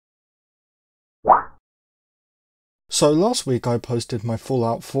So last week I posted my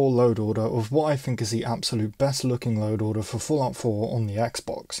Fallout 4 load order of what I think is the absolute best looking load order for Fallout 4 on the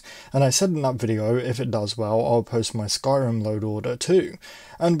Xbox, and I said in that video if it does well I'll post my Skyrim load order too,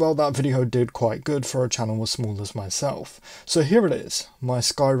 and well that video did quite good for a channel as small as myself, so here it is, my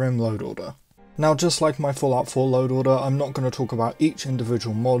Skyrim load order. Now just like my Fallout 4 load order, I'm not going to talk about each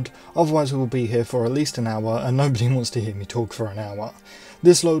individual mod, otherwise we will be here for at least an hour and nobody wants to hear me talk for an hour.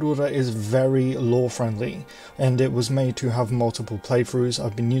 This load order is very lore friendly, and it was made to have multiple playthroughs.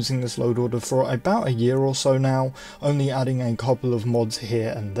 I've been using this load order for about a year or so now, only adding a couple of mods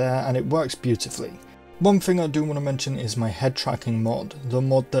here and there, and it works beautifully. One thing I do want to mention is my head tracking mod, the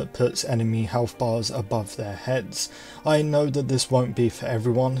mod that puts enemy health bars above their heads. I know that this won't be for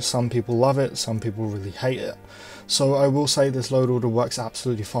everyone, some people love it, some people really hate it. So I will say this load order works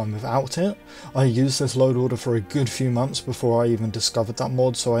absolutely fine without it. I used this load order for a good few months before I even discovered that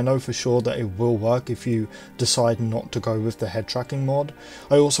mod, so I know for sure that it will work if you decide not to go with the head tracking mod.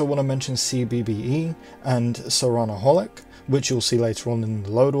 I also want to mention CBBE and Serranaholic, which you'll see later on in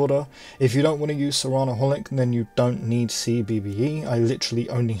the load order. If you don't want to use Serranaholic, then you don't need CBBE. I literally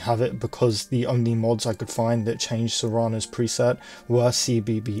only have it because the only mods I could find that changed Serrana's preset were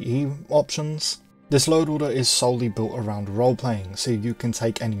CBBE options. This load order is solely built around role-playing, so you can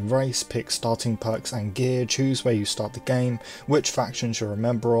take any race, pick starting perks and gear, choose where you start the game, which factions you're a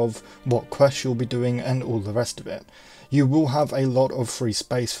member of, what quests you'll be doing, and all the rest of it. You will have a lot of free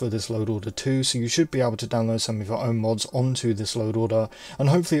space for this load order too, so you should be able to download some of your own mods onto this load order, and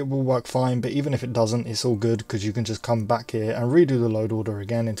hopefully it will work fine, but even if it doesn't, it's all good because you can just come back here and redo the load order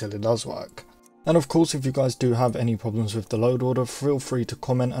again until it does work. And of course, if you guys do have any problems with the load order, feel free to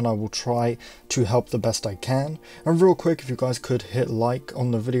comment and I will try to help the best I can. And real quick, if you guys could hit like on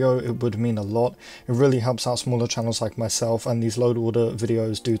the video, it would mean a lot. It really helps out smaller channels like myself, and these load order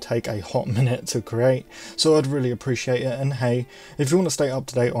videos do take a hot minute to create, so I'd really appreciate it. And hey, if you want to stay up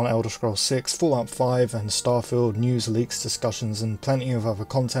to date on Elder Scrolls 6, Fallout 5 and Starfield, news, leaks, discussions and plenty of other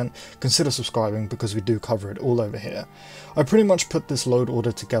content, consider subscribing because we do cover it all over here. I pretty much put this load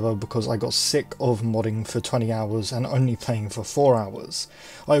order together because I got sick of modding for 20 hours and only playing for 4 hours.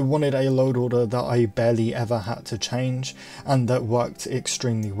 I wanted a load order that I barely ever had to change and that worked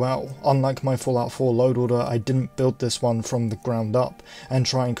extremely well. Unlike my Fallout 4 load order, I didn't build this one from the ground up and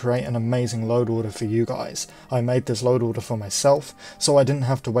try and create an amazing load order for you guys. I made this load order for myself, so I didn't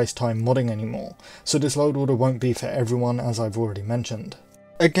have to waste time modding anymore. So this load order won't be for everyone, as I've already mentioned.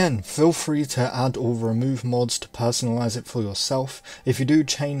 Again, feel free to add or remove mods to personalize it for yourself. If you do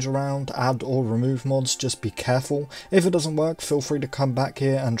change around, add or remove mods, just be careful. If it doesn't work, feel free to come back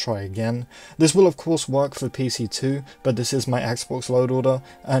here and try again. This will of course work for PC too, but this is my Xbox load order,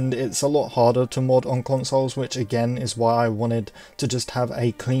 and it's a lot harder to mod on consoles, which again is why I wanted to just have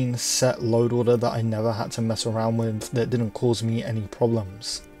a clean set load order that I never had to mess around with, that didn't cause me any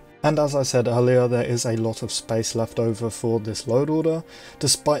problems. And as I said earlier, there is a lot of space left over for this load order,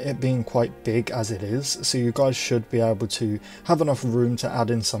 despite it being quite big as it is, so you guys should be able to have enough room to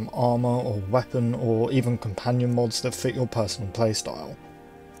add in some armor or weapon or even companion mods that fit your personal playstyle.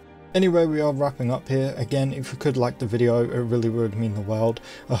 Anyway, we are wrapping up here. Again, if you could like the video, it really would mean the world.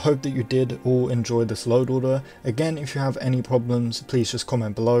 I hope that you did all enjoy this load order. Again, if you have any problems, please just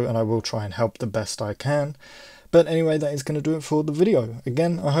comment below and I will try and help the best I can. But anyway, that is going to do it for the video.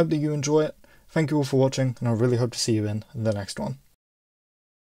 Again, I hope that you enjoy it. Thank you all for watching, and I really hope to see you in the next one.